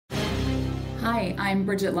Hi, I'm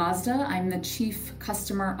Bridget Lazda. I'm the Chief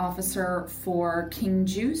Customer Officer for King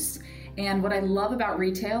Juice. And what I love about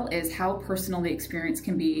retail is how personal the experience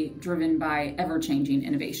can be, driven by ever-changing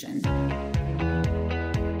innovation.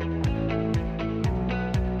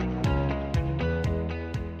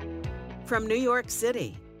 From New York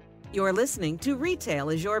City, you're listening to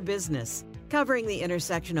Retail is Your Business, covering the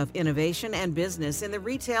intersection of innovation and business in the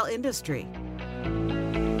retail industry.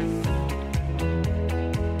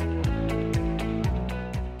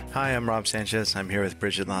 Hi, I'm Rob Sanchez. I'm here with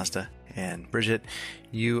Bridget Lazda. And Bridget,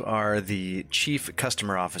 you are the Chief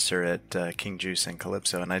Customer Officer at King Juice and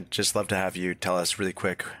Calypso. And I'd just love to have you tell us really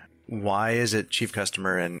quick, why is it Chief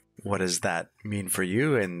Customer and what does that mean for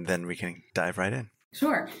you? And then we can dive right in.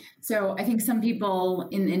 Sure. So I think some people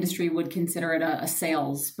in the industry would consider it a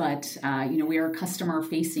sales, but we are a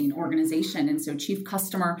customer-facing organization, and so Chief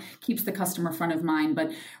Customer keeps the customer front of mind.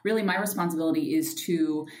 But really, my responsibility is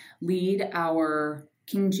to lead our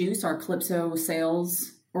King Juice, our Calypso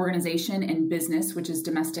sales organization and business, which is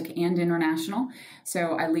domestic and international.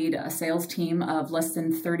 So I lead a sales team of less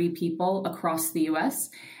than 30 people across the U.S.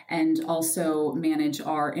 and also manage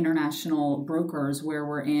our international brokers where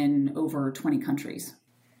we're in over 20 countries.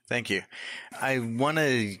 Thank you. I want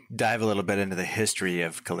to dive a little bit into the history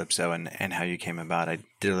of Calypso and how you came about. I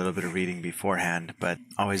did a little bit of reading beforehand, but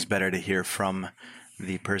always better to hear from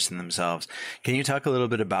the person themselves. Can you talk a little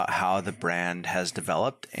bit about how the brand has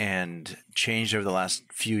developed and changed over the last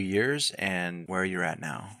few years and where you're at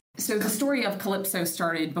now? So the story of Calypso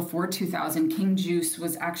started before 2000. King Juice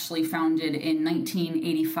was actually founded in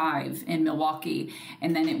 1985 in Milwaukee.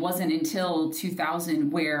 And then it wasn't until 2000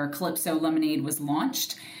 where Calypso Lemonade was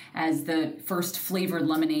launched as the first flavored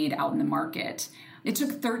lemonade out in the market. It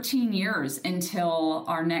took 13 years until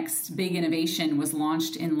our next big innovation was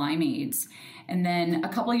launched in Limeades. And then a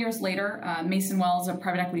couple of years later, Mason Wells, a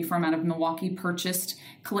private equity firm out of Milwaukee, purchased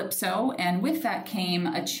Calypso. And with that came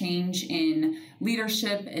a change in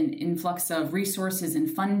leadership and influx of resources and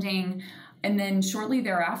funding. And then shortly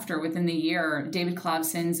thereafter, within the year, David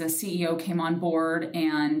Clavsons, a CEO, came on board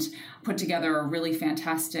and put together a really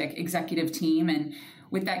fantastic executive team. And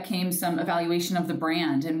with that came some evaluation of the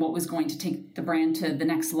brand and what was going to take the brand to the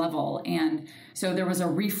next level. And so there was a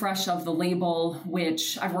refresh of the label,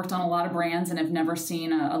 which I've worked on a lot of brands and have never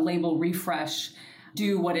seen a label refresh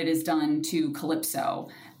do what it has done to Calypso.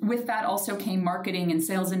 With that also came marketing and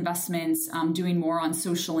sales investments, doing more on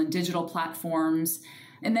social and digital platforms.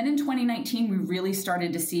 And then in 2019, we really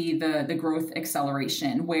started to see the growth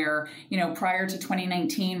acceleration where, prior to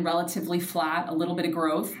 2019, relatively flat, a little bit of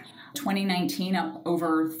growth. 2019 up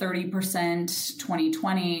over 30%,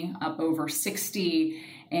 2020 up over 60%,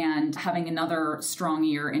 and having another strong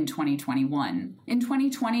year in 2021. In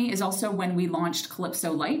 2020 is also when we launched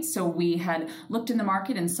Calypso Lights. So we had looked in the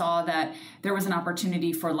market and saw that there was an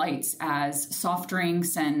opportunity for lights as soft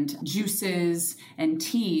drinks and juices and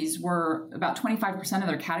teas were about 25% of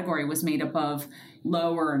their category was made up of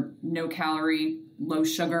low or no calorie, low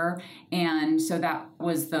sugar. And so that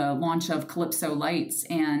was the launch of Calypso Lights,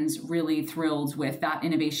 and really thrilled with that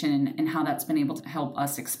innovation and how that's been able to help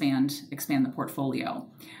us expand the portfolio.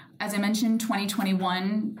 As I mentioned,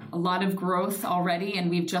 2021, a lot of growth already,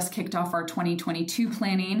 and we've just kicked off our 2022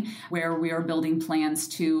 planning where we are building plans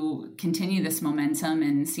to continue this momentum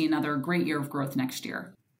and see another great year of growth next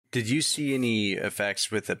year. Did you see any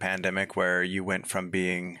effects with the pandemic where you went from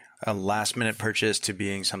being a last minute purchase to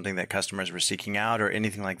being something that customers were seeking out or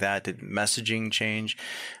anything like that? Did messaging change?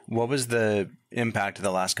 What was the impact of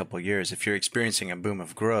the last couple of years? If you're experiencing a boom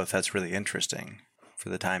of growth, that's really interesting for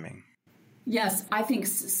the timing. Yes, I think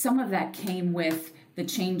some of that came with the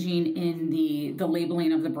changing in the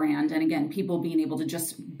labeling of the brand. And again, people being able to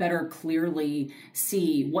just better clearly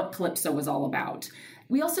see what Calypso was all about.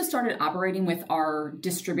 We also started operating with our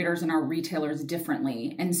distributors and our retailers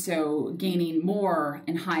differently. And so gaining more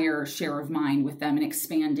and higher share of mind with them and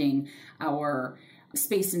expanding our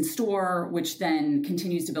space in store, which then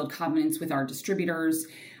continues to build confidence with our distributors.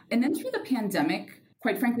 And then through the pandemic,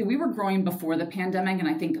 quite frankly, we were growing before the pandemic. And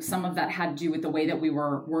I think some of that had to do with the way that we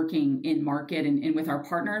were working in market and with our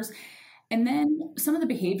partners. And then some of the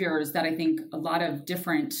behaviors that I think a lot of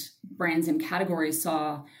different brands and categories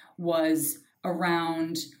saw was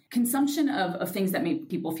around consumption of things that made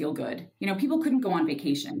people feel good. People couldn't go on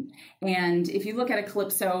vacation. And if you look at a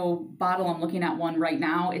Calypso bottle, I'm looking at one right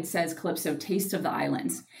now, it says Calypso Taste of the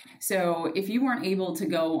Islands. So if you weren't able to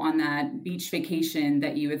go on that beach vacation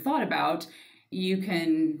that you had thought about, you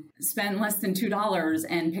can spend less than $2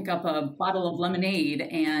 and pick up a bottle of lemonade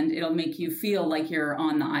and it'll make you feel like you're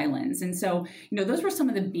on the islands. And so, those were some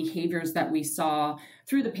of the behaviors that we saw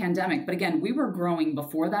through the pandemic. But again, we were growing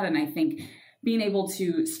before that. And I think being able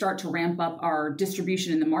to start to ramp up our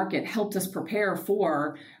distribution in the market helped us prepare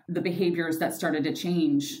for the behaviors that started to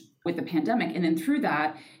change with the pandemic. And then through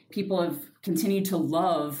that, people have continued to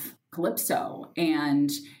love Calypso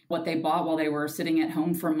and what they bought while they were sitting at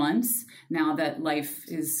home for months. Now that life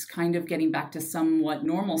is kind of getting back to somewhat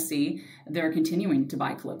normalcy, they're continuing to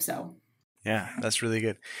buy Calypso. Yeah, that's really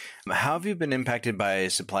good. How have you been impacted by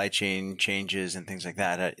supply chain changes and things like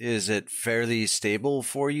that? Is it fairly stable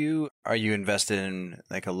for you? Are you invested in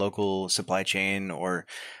like a local supply chain, or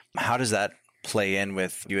how does that play in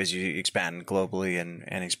with you as you expand globally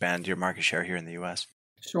and expand your market share here in the US?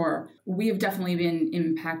 Sure. We have definitely been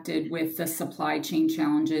impacted with the supply chain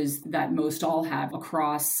challenges that most all have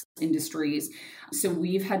across industries. So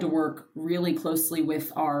we've had to work really closely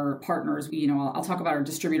with our partners. I'll talk about our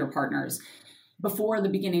distributor partners. Before the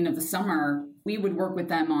beginning of the summer, we would work with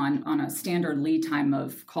them on a standard lead time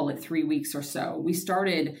of, call it 3 weeks or so. We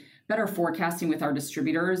started better forecasting with our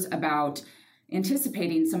distributors about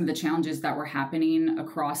anticipating some of the challenges that were happening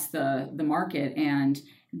across the market and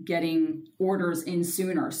getting orders in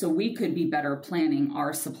sooner so we could be better planning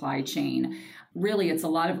our supply chain. Really, it's a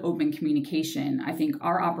lot of open communication. I think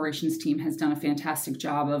our operations team has done a fantastic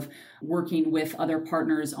job of working with other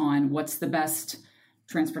partners on what's the best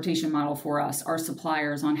transportation model for us, our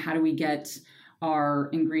suppliers on how do we get our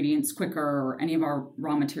ingredients quicker or any of our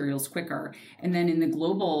raw materials quicker. And then in the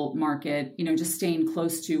global market, just staying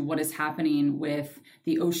close to what is happening with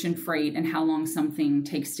the ocean freight and how long something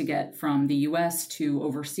takes to get from the US to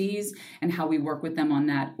overseas, and how we work with them on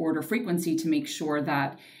that order frequency to make sure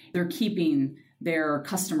that they're keeping their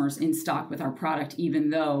customers in stock with our product, even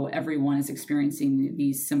though everyone is experiencing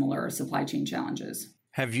these similar supply chain challenges.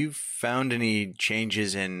 Have you found any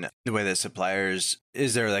changes in the way that suppliers,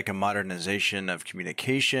 is there like a modernization of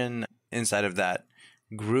communication inside of that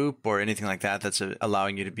group or anything like that that's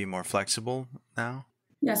allowing you to be more flexible now?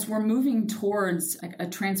 Yes, we're moving towards a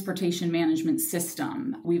transportation management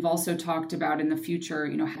system. We've also talked about in the future,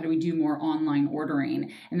 how do we do more online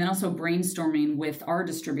ordering? And then also brainstorming with our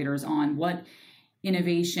distributors on what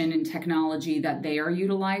innovation and technology that they are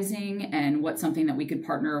utilizing and what's something that we could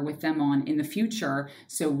partner with them on in the future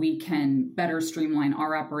so we can better streamline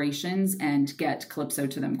our operations and get Calypso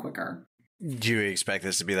to them quicker. Do you expect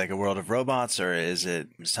this to be like a world of robots, or is it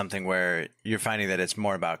something where you're finding that it's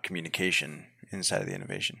more about communication inside of the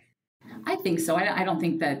innovation? I think so. I don't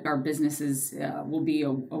think that our businesses will be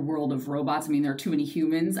a world of robots. I mean, there are too many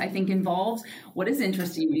humans, I think, involved. What is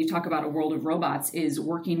interesting when you talk about a world of robots is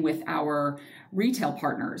working with our retail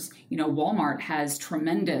partners. Walmart has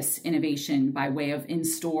tremendous innovation by way of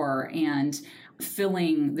in-store and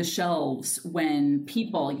filling the shelves when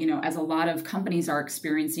people, as a lot of companies are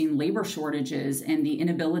experiencing labor shortages and the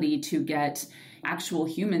inability to get actual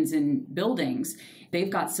humans in buildings. They've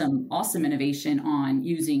got some awesome innovation on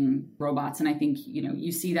using robots. And I think,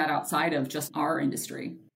 you see that outside of just our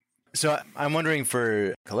industry. So I'm wondering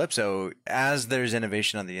for Calypso, as there's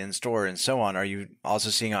innovation on the in-store and so on, are you also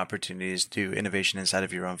seeing opportunities to innovation inside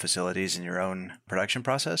of your own facilities and your own production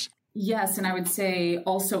process? Yes, and I would say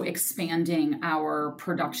also expanding our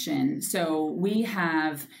production. So we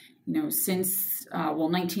have, since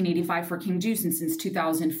 1985 for King Juice and since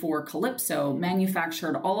 2004 Calypso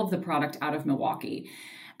manufactured all of the product out of Milwaukee.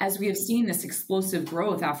 As we have seen this explosive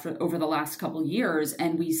growth over the last couple of years,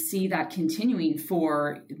 and we see that continuing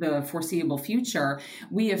for the foreseeable future,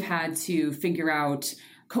 we have had to figure out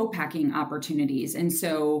co-packing opportunities. And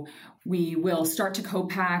so we will start to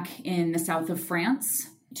co-pack in the south of France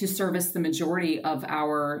to service the majority of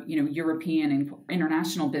our, European and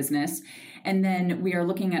international business. And then we are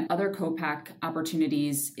looking at other co-pack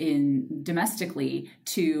opportunities domestically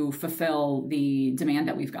to fulfill the demand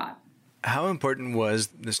that we've got. How important was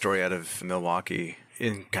the story out of Milwaukee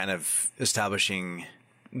in kind of establishing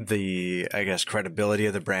the, credibility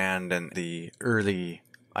of the brand and the early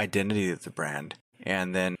identity of the brand?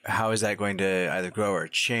 And then how is that going to either grow or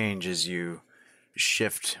change as you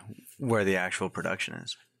shift where the actual production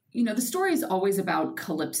is? The story is always about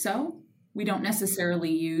Calypso. We don't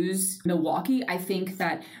necessarily use Milwaukee. I think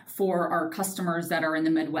that for our customers that are in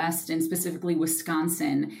the Midwest and specifically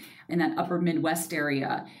Wisconsin, in that upper Midwest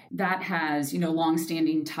area, that has,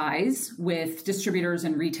 longstanding ties with distributors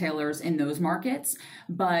and retailers in those markets.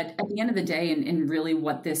 But at the end of the day, and really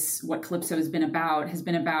what Calypso has been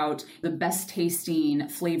about the best tasting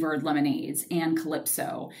flavored lemonades and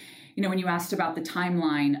Calypso. When you asked about the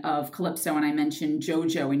timeline of Calypso, and I mentioned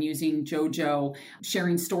JoJo and using JoJo,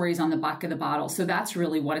 sharing stories on the back of the bottle. So that's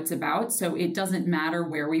really what it's about. So it doesn't matter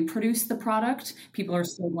where we produce the product. People are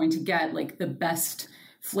still going to get the best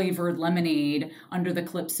flavored lemonade under the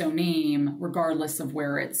Calypso name, regardless of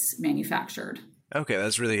where it's manufactured. Okay,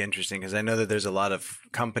 that's really interesting because I know that there's a lot of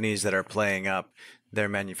companies that are playing up their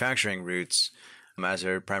manufacturing roots as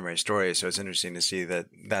their primary story. So it's interesting to see that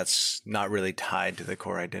that's not really tied to the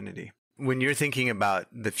core identity. When you're thinking about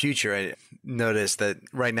the future, I noticed that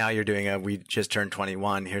right now you're doing we just turned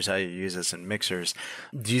 21. Here's how you use this in mixers.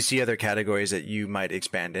 Do you see other categories that you might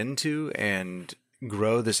expand into and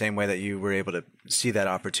grow the same way that you were able to see that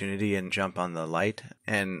opportunity and jump on the light?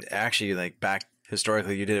 And actually, like back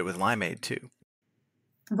historically, you did it with limeade too.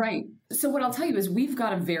 Right. So what I'll tell you is we've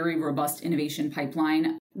got a very robust innovation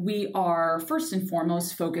pipeline. We are first and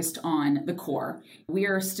foremost focused on the core. We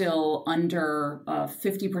are still under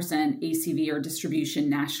 50% ACV or distribution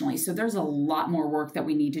nationally. So there's a lot more work that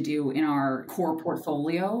we need to do in our core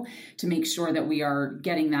portfolio to make sure that we are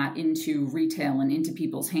getting that into retail and into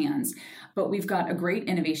people's hands. But we've got a great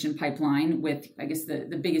innovation pipeline with, I guess,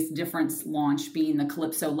 the biggest difference launch being the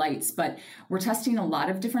Calypso Lights. But we're testing a lot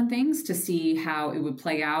of different things to see how it would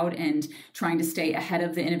play out and trying to stay ahead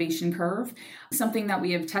of the innovation curve. Something that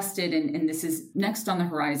we have tested, and this is next on the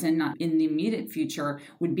horizon, not in the immediate future,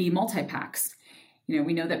 would be multi-packs.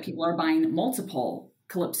 We know that people are buying multiple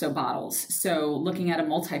Calypso bottles. So looking at a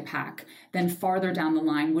multi-pack, then farther down the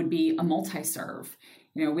line would be a multi-serve.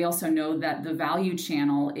 We also know that the value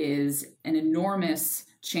channel is an enormous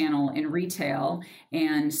channel in retail.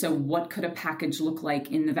 And so what could a package look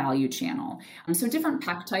like in the value channel? So different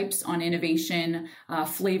pack types on innovation,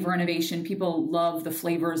 flavor innovation. People love the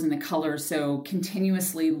flavors and the colors. So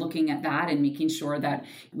continuously looking at that and making sure that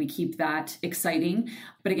we keep that exciting.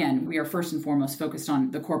 But again, we are first and foremost focused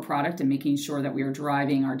on the core product and making sure that we are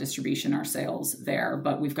driving our distribution, our sales there.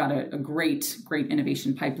 But we've got a great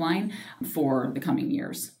innovation pipeline for the coming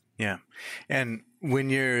years. Yeah. And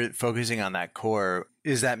when you're focusing on that core,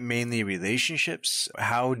 is that mainly relationships?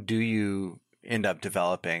 How do you end up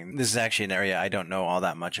developing? This is actually an area I don't know all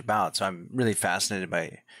that much about. So I'm really fascinated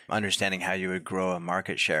by understanding how you would grow a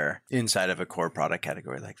market share inside of a core product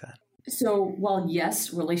category like that. So while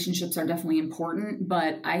yes, relationships are definitely important,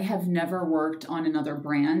 but I have never worked on another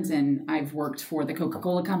brand, and I've worked for the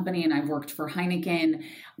Coca-Cola Company and I've worked for Heineken.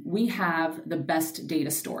 We have the best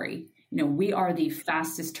data story. We are the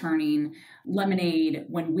fastest turning lemonade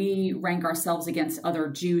when we rank ourselves against other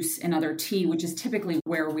juice and other tea, which is typically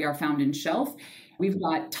where we are found in shelf. We've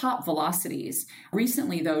got top velocities.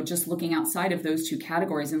 Recently, though, just looking outside of those two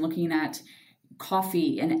categories and looking at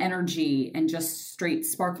coffee and energy and just straight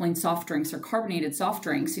sparkling soft drinks or carbonated soft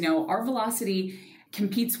drinks, our velocity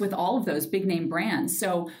competes with all of those big name brands.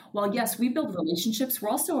 So while yes, we build relationships, we're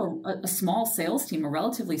also a small sales team, a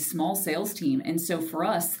relatively small sales team. And so for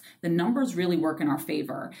us, the numbers really work in our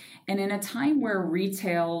favor. And in a time where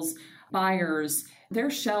retail's buyers, their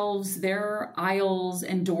shelves, their aisles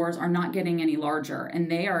and doors are not getting any larger, and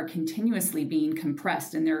they are continuously being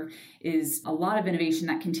compressed. And there is a lot of innovation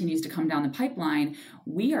that continues to come down the pipeline.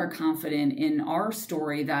 We are confident in our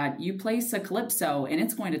story that you place a Calypso and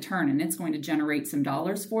it's going to turn and it's going to generate some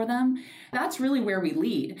dollars for them. That's really where we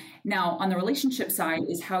lead. Now, on the relationship side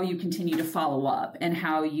is how you continue to follow up and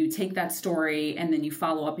how you take that story and then you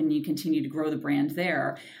follow up and you continue to grow the brand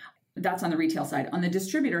there. That's on the retail side. On the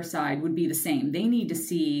distributor side would be the same. They need to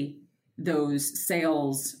see those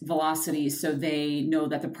sales velocities so they know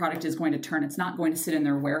that the product is going to turn. It's not going to sit in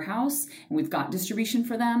their warehouse, and we've got distribution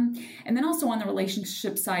for them. And then also on the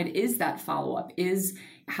relationship side is that follow-up, is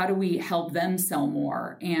how do we help them sell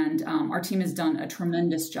more? And our team has done a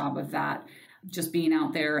tremendous job of that, just being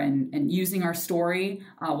out there and using our story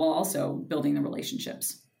while also building the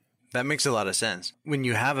relationships. That makes a lot of sense. When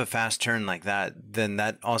you have a fast turn like that, then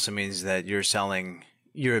that also means that you're selling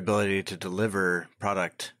your ability to deliver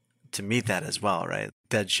product to meet that as well, right?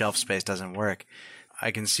 Dead shelf space doesn't work.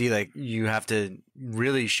 I can see like you have to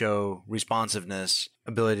really show responsiveness,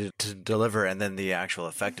 ability to deliver, and then the actual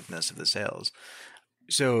effectiveness of the sales.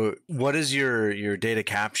 So what does your data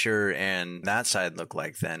capture and that side look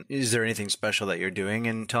like then? Is there anything special that you're doing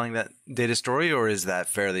in telling that data story, or is that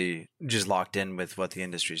fairly just locked in with what the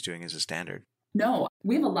industry is doing as a standard? No,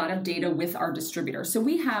 we have a lot of data with our distributor. So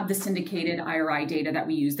we have the syndicated IRI data that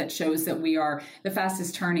we use that shows that we are the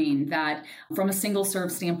fastest turning, that from a single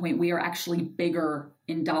serve standpoint, we are actually bigger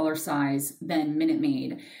in dollar size than Minute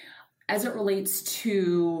Maid. As it relates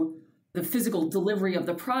to the physical delivery of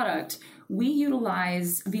the product, we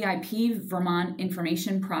utilize VIP Vermont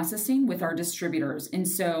information processing with our distributors. And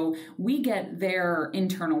so we get their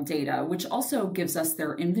internal data, which also gives us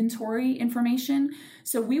their inventory information.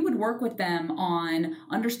 So we would work with them on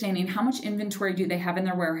understanding how much inventory do they have in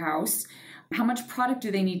their warehouse, How much product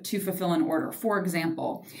do they need to fulfill an order? For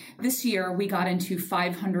example, this year we got into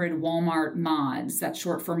 500 Walmart mods, that's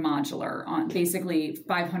short for modular, on basically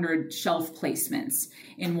 500 shelf placements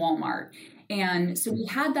in Walmart. And so we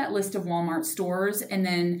had that list of Walmart stores and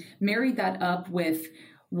then married that up with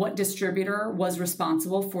what distributor was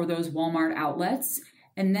responsible for those Walmart outlets,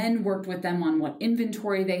 and then worked with them on what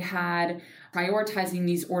inventory they had, prioritizing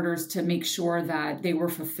these orders to make sure that they were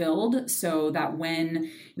fulfilled so that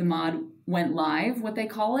when the mod went live, what they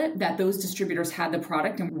call it, that those distributors had the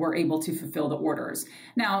product and were able to fulfill the orders.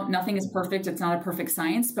 Now, nothing is perfect. It's not a perfect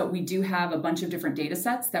science, but we do have a bunch of different data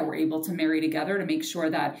sets that we're able to marry together to make sure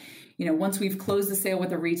that, once we've closed the sale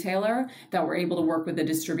with a retailer, that we're able to work with the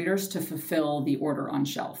distributors to fulfill the order on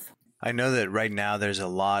shelf. I know that right now there's a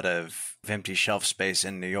lot of empty shelf space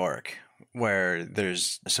in New York where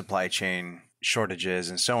there's supply chain shortages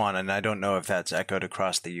and so on. And I don't know if that's echoed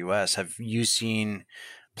across the US. Have you seen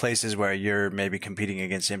places where you're maybe competing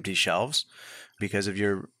against empty shelves because of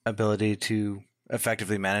your ability to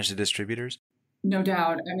effectively manage the distributors? No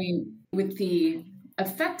doubt. I mean, with the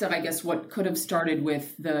effect of, I guess, what could have started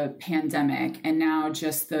with the pandemic and now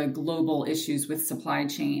just the global issues with supply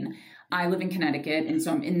chain. I live in Connecticut, and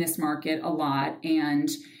so I'm in this market a lot, and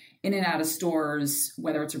in and out of stores,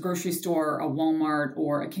 whether it's a grocery store, a Walmart,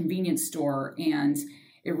 or a convenience store. And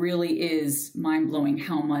it really is mind-blowing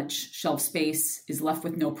how much shelf space is left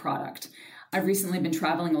with no product. I've recently been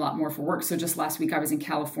traveling a lot more for work. So just last week I was in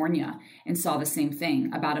California and saw the same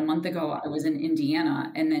thing. About a month ago, I was in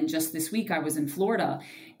Indiana. And then just this week I was in Florida.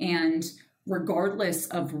 And regardless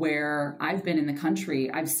of where I've been in the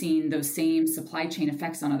country, I've seen those same supply chain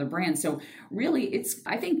effects on other brands. So really,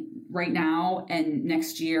 I think right now and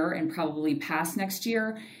next year and probably past next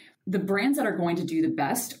year, the brands that are going to do the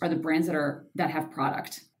best are the brands that have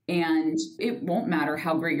product. And it won't matter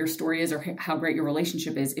how great your story is or how great your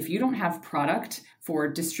relationship is. If you don't have product for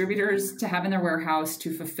distributors to have in their warehouse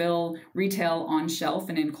to fulfill retail on shelf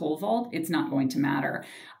and in cold vault, it's not going to matter.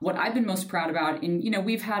 What I've been most proud about, and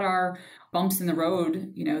we've had our bumps in the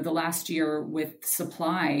road, the last year with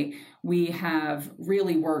supply, we have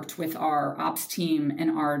really worked with our ops team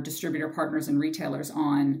and our distributor partners and retailers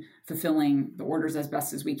on fulfilling the orders as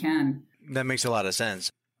best as we can. That makes a lot of sense.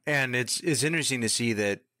 And it's interesting to see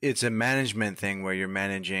that it's a management thing where you're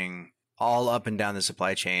managing all up and down the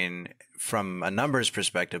supply chain from a numbers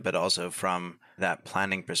perspective, but also from that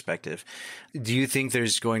planning perspective. Do you think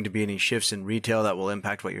there's going to be any shifts in retail that will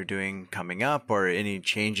impact what you're doing coming up, or any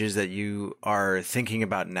changes that you are thinking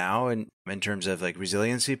about now in terms of like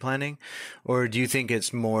resiliency planning? Or do you think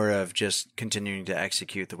it's more of just continuing to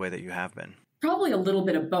execute the way that you have been? Probably a little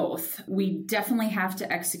bit of both. We definitely have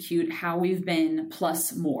to execute how we've been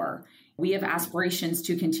plus more. We have aspirations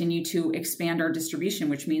to continue to expand our distribution,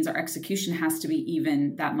 which means our execution has to be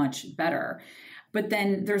even that much better. But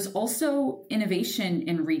then there's also innovation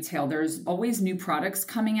in retail. There's always new products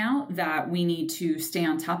coming out that we need to stay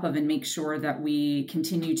on top of and make sure that we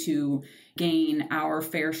continue to gain our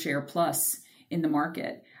fair share plus in the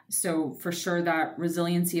market. So for sure, that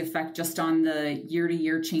resiliency effect just on the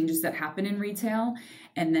year-to-year changes that happen in retail,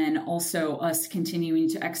 and then also us continuing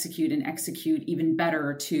to execute even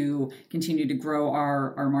better to continue to grow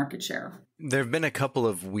our market share. There have been a couple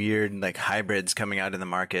of weird like hybrids coming out in the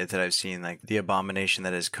market that I've seen, like the abomination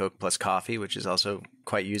that is Coke plus coffee, which is also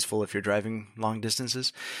quite useful if you're driving long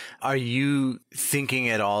distances. Are you thinking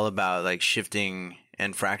at all about like shifting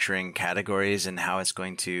and fracturing categories and how it's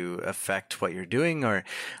going to affect what you're doing? Or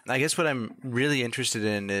I guess what I'm really interested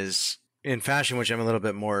in is in fashion, which I'm a little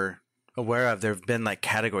bit more aware of, there have been like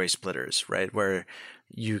category splitters, right? Where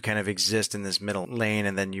you kind of exist in this middle lane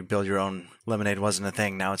and then you build your own. Lemonade wasn't a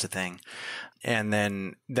thing. Now it's a thing. And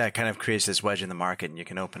then that kind of creates this wedge in the market and you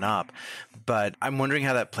can open up. But I'm wondering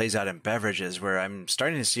how that plays out in beverages, where I'm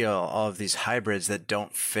starting to see all of these hybrids that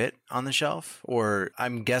don't fit on the shelf, or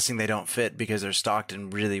I'm guessing they don't fit because they're stocked in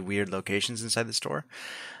really weird locations inside the store.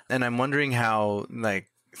 And I'm wondering how like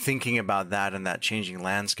thinking about that and that changing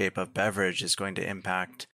landscape of beverage is going to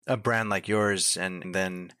impact a brand like yours, and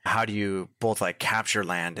then how do you both like capture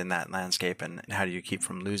land in that landscape, and how do you keep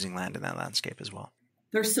from losing land in that landscape as well?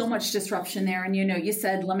 There's so much disruption there. And, you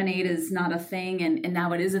said lemonade is not a thing, and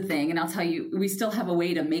now it is a thing. And I'll tell you, we still have a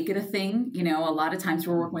way to make it a thing. A lot of times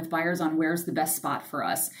we're working with buyers on where's the best spot for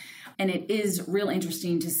us. And it is real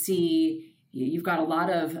interesting to see you've got a lot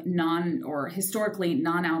of historically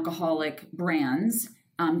non-alcoholic brands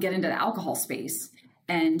get into the alcohol space.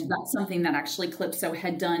 And that's something that actually Calypso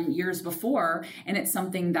had done years before. And it's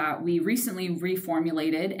something that we recently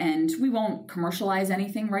reformulated, and we won't commercialize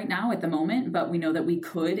anything right now at the moment, but we know that we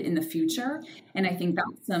could in the future. And I think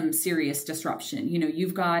that's some serious disruption.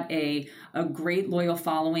 You've got a great loyal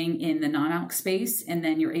following in the non-alc space, and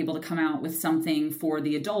then you're able to come out with something for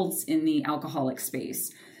the adults in the alcoholic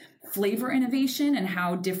space. Flavor innovation and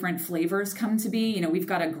how different flavors come to be. We've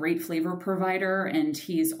got a great flavor provider, and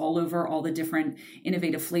he's all over all the different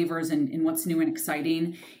innovative flavors and what's new and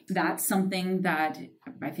exciting. That's something that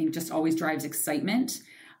I think just always drives excitement.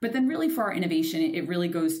 But then really for our innovation, it really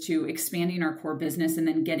goes to expanding our core business and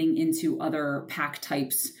then getting into other pack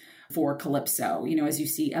types for Calypso, as you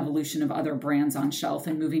see evolution of other brands on shelf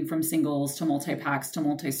and moving from singles to multi-packs to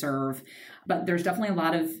multi-serve. But there's definitely a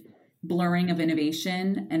lot of blurring of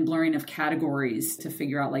innovation and blurring of categories to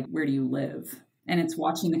figure out where do you live? And it's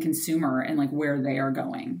watching the consumer and where they are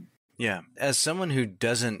going. Yeah. As someone who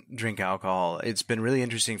doesn't drink alcohol, it's been really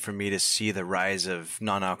interesting for me to see the rise of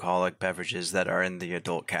non-alcoholic beverages that are in the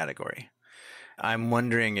adult category. I'm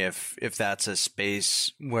wondering if that's a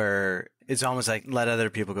space where it's almost like let other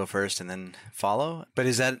people go first and then follow. But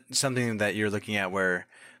is that something that you're looking at where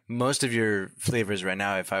most of your flavors right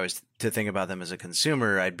now, if I was to think about them as a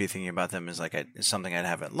consumer, I'd be thinking about them as something I'd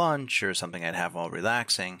have at lunch or something I'd have while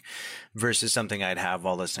relaxing versus something I'd have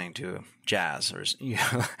while listening to jazz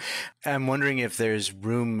I'm wondering if there's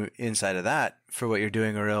room inside of that for what you're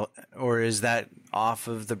doing, or is that off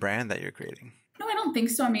of the brand that you're creating? No, I don't think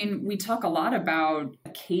so. We talk a lot about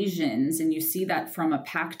occasions, and you see that from a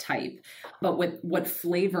pack type, but with what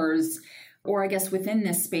flavors, or I guess within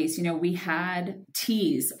this space, we had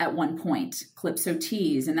teas at one point, Calypso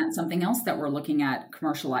teas, and that's something else that we're looking at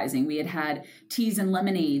commercializing. We had teas and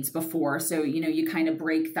lemonades before. So, you kind of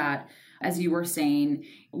break that, as you were saying,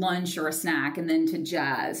 lunch or a snack and then to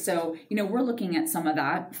jazz. So, we're looking at some of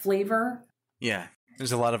that flavor. Yeah,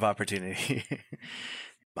 there's a lot of opportunity.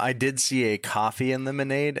 I did see a coffee and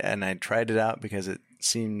lemonade, and I tried it out because it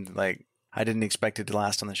seemed like I didn't expect it to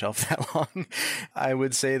last on the shelf that long. I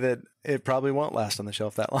would say that it probably won't last on the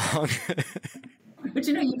shelf that long. But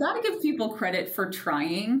you got to give people credit for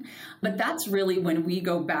trying. But that's really when we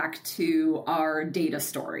go back to our data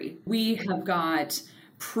story. We have got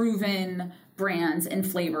proven brands and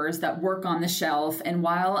flavors that work on the shelf. And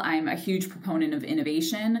while I'm a huge proponent of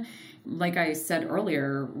innovation, like I said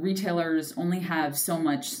earlier, retailers only have so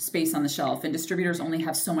much space on the shelf and distributors only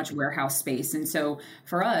have so much warehouse space. And so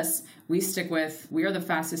for us, we stick with, we are the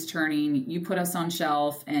fastest turning. You put us on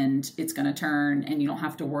shelf and it's going to turn, and you don't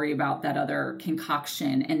have to worry about that other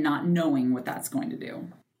concoction and not knowing what that's going to do.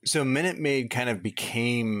 So Minute Maid kind of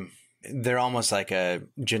became, they're almost like a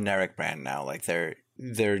generic brand now.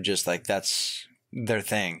 They're just that's their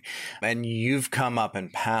thing. And you've come up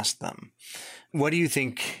and passed them. What do you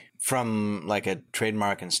think from a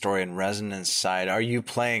trademark and story and resonance side? Are you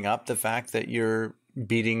playing up the fact that you're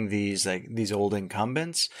beating these old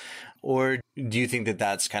incumbents? Or do you think that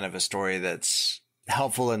that's kind of a story that's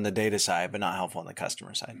helpful in the data side, but not helpful on the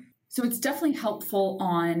customer side? So it's definitely helpful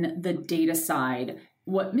on the data side.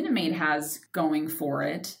 What Minute Maid has going for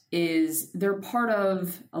it is they're part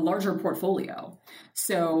of a larger portfolio.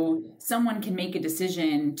 So someone can make a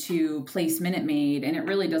decision to place Minute Maid, and it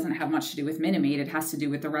really doesn't have much to do with Minute Maid. It has to do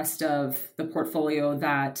with the rest of the portfolio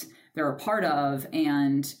that they're a part of,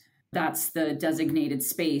 and that's the designated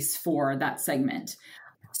space for that segment.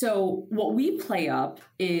 So what we play up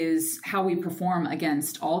is how we perform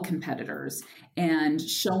against all competitors and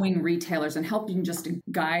showing retailers and helping just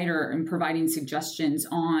guide and providing suggestions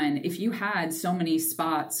on if you had so many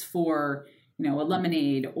spots for, a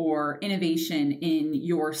lemonade or innovation in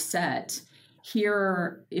your set.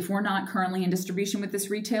 Here, if we're not currently in distribution with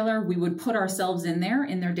this retailer, we would put ourselves in their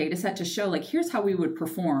data set to show here's how we would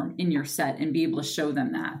perform in your set and be able to show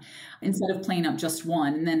them that instead of playing up just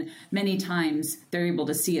one. And then many times they're able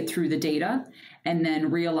to see it through the data and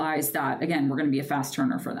then realize that, again, we're going to be a fast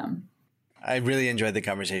turner for them. I really enjoyed the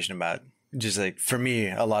conversation about just for me,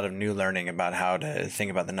 a lot of new learning about how to think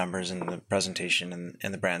about the numbers and the presentation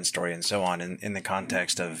and the brand story and so on in the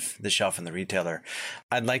context of the shelf and the retailer.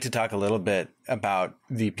 I'd like to talk a little bit about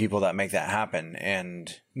the people that make that happen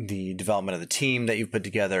and the development of the team that you've put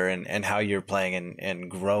together and how you're playing and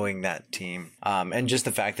growing that team. And just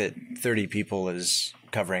the fact that 30 people is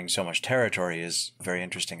covering so much territory is very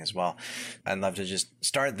interesting as well. I'd love to just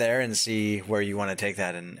start there and see where you want to take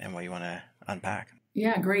that and what you want to unpack.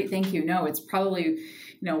 Yeah, great. Thank you. No, it's probably,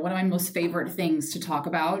 one of my most favorite things to talk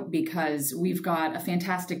about because we've got a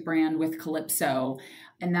fantastic brand with Calypso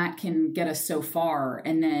and that can get us so far.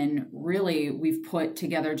 And then really we've put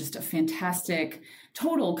together just a fantastic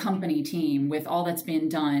total company team with all that's been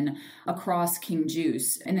done across King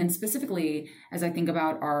Juice. And then specifically, as I think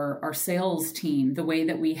about our sales team, the way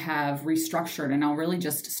that we have restructured, and I'll really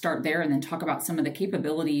just start there and then talk about some of the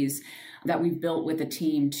capabilities that we've built with the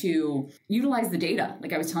team to utilize the data,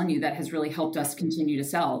 like I was telling you, that has really helped us continue to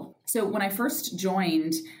sell. So when I first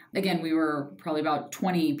joined, again, we were probably about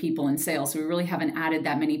 20 people in sales, so we really haven't added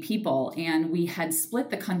that many people. And we had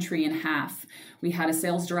split the country in half. We had a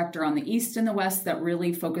sales director on the East and the West that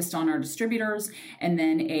really focused on our distributors, and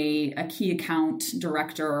then a key account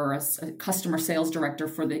director or a customer sales director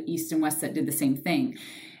for the East and West that did the same thing.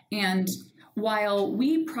 And while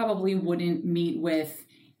we probably wouldn't meet with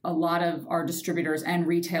a lot of our distributors and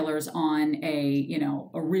retailers on a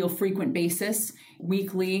real frequent basis,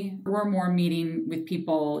 weekly, we're more meeting with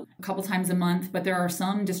people a couple times a month, but there are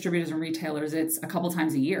some distributors and retailers, it's a couple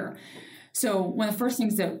times a year. So one of the first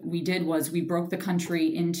things that we did was we broke the country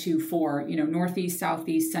into 4, Northeast,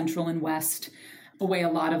 Southeast, Central, and West, the way a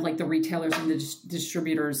lot of like the retailers and the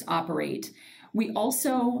distributors operate. We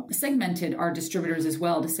also segmented our distributors as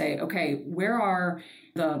well to say, okay, where are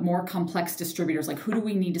the more complex distributors? Like, who do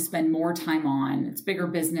we need to spend more time on? It's bigger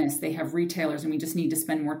business. They have retailers and we just need to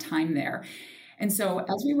spend more time there. And so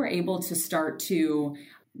as we were able to start to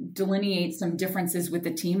delineate some differences with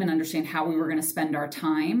the team and understand how we were going to spend our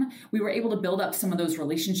time, we were able to build up some of those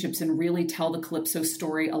relationships and really tell the Calypso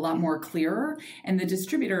story a lot more clearer. And the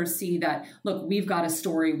distributors see that, look, we've got a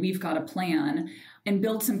story, we've got a plan, and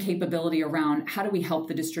build some capability around how do we help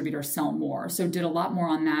the distributor sell more. So did a lot more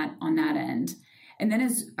on that end. And then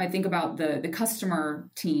as I think about the customer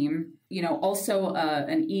team, also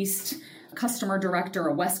an East customer director,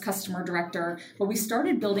 a West customer director, but we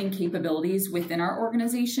started building capabilities within our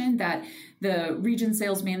organization that the region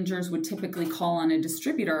sales managers would typically call on a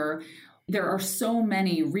distributor. There are so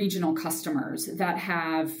many regional customers that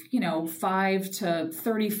have, 5 to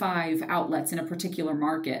 35 outlets in a particular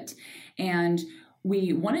market. And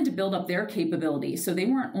we wanted to build up their capability. So they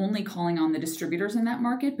weren't only calling on the distributors in that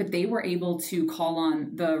market, but they were able to call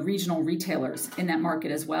on the regional retailers in that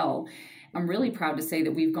market as well. I'm really proud to say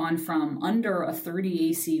that we've gone from under a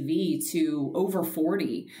 30 ACV to over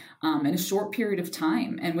 40 in a short period of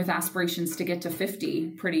time, and with aspirations to get to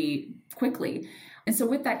 50 pretty quickly. And so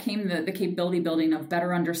with that came the capability building of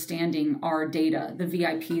better understanding our data, the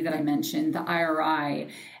VIP that I mentioned, the IRI,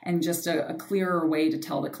 and just a clearer way to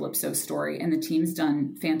tell the Calypso story. And the team's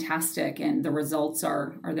done fantastic, and the results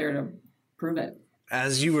are there to prove it.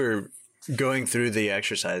 As you were going through the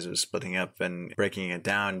exercise of splitting up and breaking it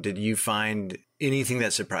down, did you find anything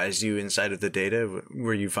that surprised you inside of the data?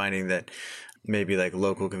 Were you finding that maybe like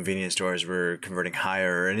local convenience stores were converting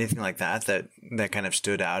higher or anything like that kind of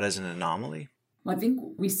stood out as an anomaly? Well, I think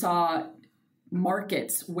we saw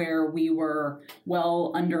markets where we were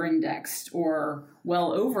well under-indexed or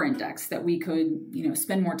well over-indexed that we could,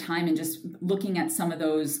 spend more time in just looking at some of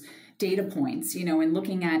those data points, and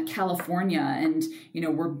looking at California and,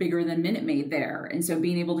 we're bigger than Minute Maid there. And so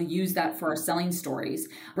being able to use that for our selling stories,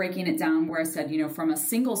 breaking it down where I said, from a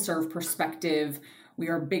single serve perspective, we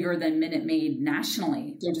are bigger than Minute Maid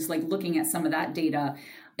nationally. So just like looking at some of that data.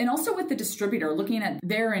 And also with the distributor, looking at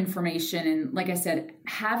their information and, like I said,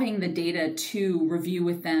 having the data to review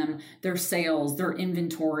with them their sales, their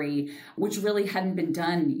inventory, which really hadn't been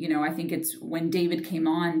done. I think it's when David came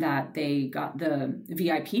on that they got the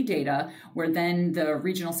VIP data, where then the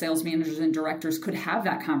regional sales managers and directors could have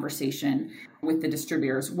that conversation with the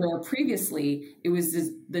distributors, where previously it was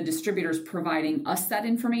the distributors providing us that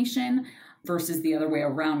information versus the other way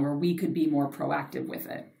around, where we could be more proactive with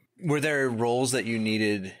it. Were there roles that you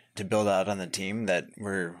needed to build out on the team that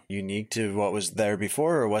were unique to what was there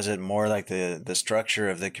before, or was it more like the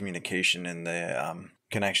structure of the communication and the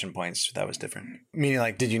connection points that was different? Meaning,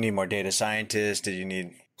 like, did you need more data scientists? Did you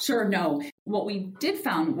need... Sure, no. What we did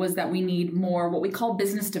found was that we need more what we call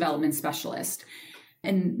business development specialists.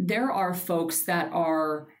 And there are folks that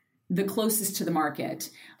are the closest to the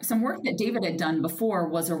market. Some work that David had done before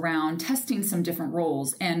was around testing some different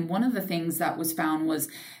roles. And one of the things that was found was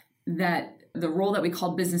that the role that we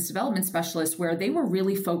called business development specialist, where they were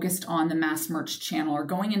really focused on the mass merch channel or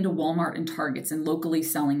going into Walmart and Targets and locally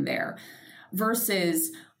selling there,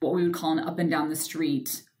 versus what we would call an up and down the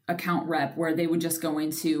street account rep, where they would just go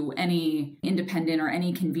into any independent or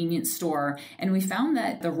any convenience store. And we found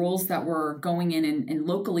that the roles that were going in and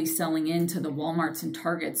locally selling into the Walmarts and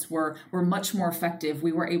Targets were much more effective.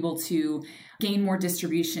 We were able to gain more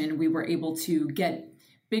distribution. We were able to get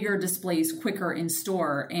bigger displays quicker in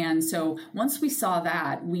store. And so once we saw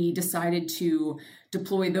that, we decided to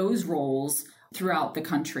deploy those roles throughout the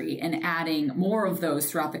country and adding more of those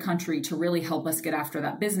throughout the country to really help us get after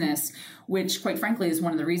that business, which quite frankly is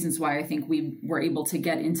one of the reasons why I think we were able to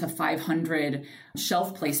get into 500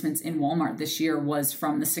 shelf placements in Walmart this year, was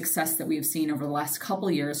from the success that we've seen over the last couple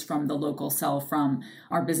of years from the local sell from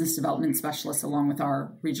our business development specialists along with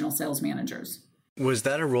our regional sales managers. Was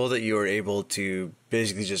that a role that you were able to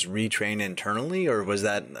basically just retrain internally, or was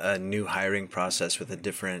that a new hiring process with a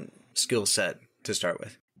different skill set to start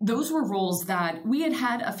with? Those were roles that we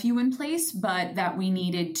had a few in place, but that we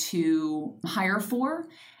needed to hire for.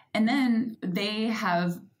 And then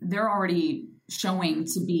they're already showing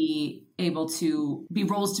to be able to be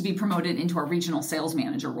roles to be promoted into our regional sales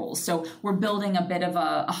manager roles. So we're building a bit of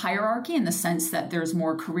a hierarchy in the sense that there's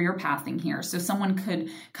more career pathing here. So someone could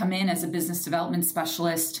come in as a business development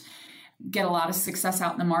specialist, get a lot of success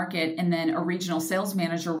out in the market, and then a regional sales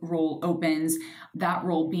manager role opens, that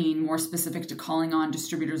role being more specific to calling on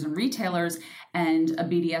distributors and retailers, and a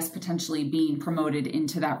BDS potentially being promoted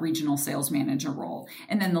into that regional sales manager role.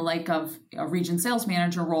 And then the like of a region sales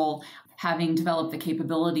manager role, having developed the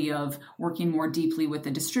capability of working more deeply with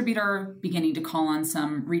the distributor, beginning to call on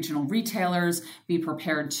some regional retailers, be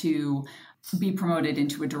prepared to be promoted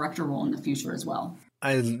into a director role in the future as well.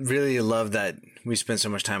 I really love that we spent so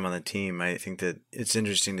much time on the team. I think that it's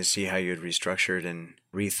interesting to see how you had restructured and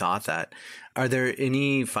rethought that. Are there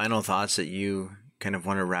any final thoughts that you kind of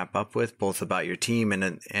want to wrap up with, both about your team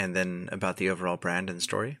and then about the overall brand and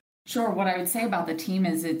story? Sure. What I would say about the team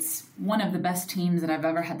is it's one of the best teams that I've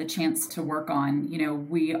ever had the chance to work on. You know,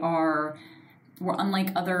 we're unlike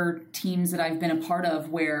other teams that I've been a part of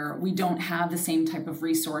where we don't have the same type of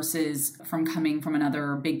resources from coming from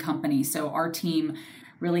another big company. So our team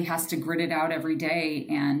really has to grit it out every day,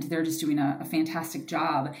 and they're just doing a fantastic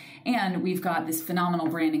job. And we've got this phenomenal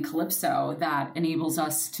brand in Calypso that enables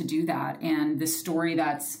us to do that. And this story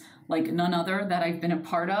that's like none other that I've been a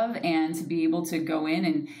part of, and to be able to go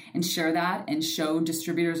in and share that and show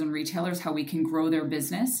distributors and retailers how we can grow their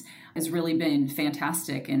business has really been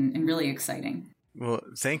fantastic and really exciting. Well,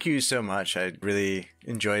 thank you so much. I really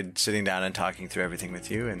enjoyed sitting down and talking through everything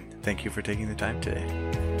with you, and thank you for taking the time today.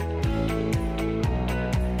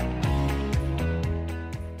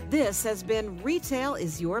 This has been Retail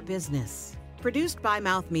is Your Business, produced by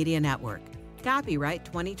Mouth Media Network. Copyright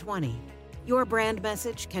 2020. Your brand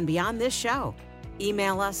message can be on this show.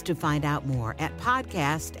 Email us to find out more at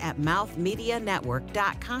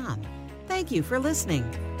podcast@mouthmedianetwork.com. Thank you for listening.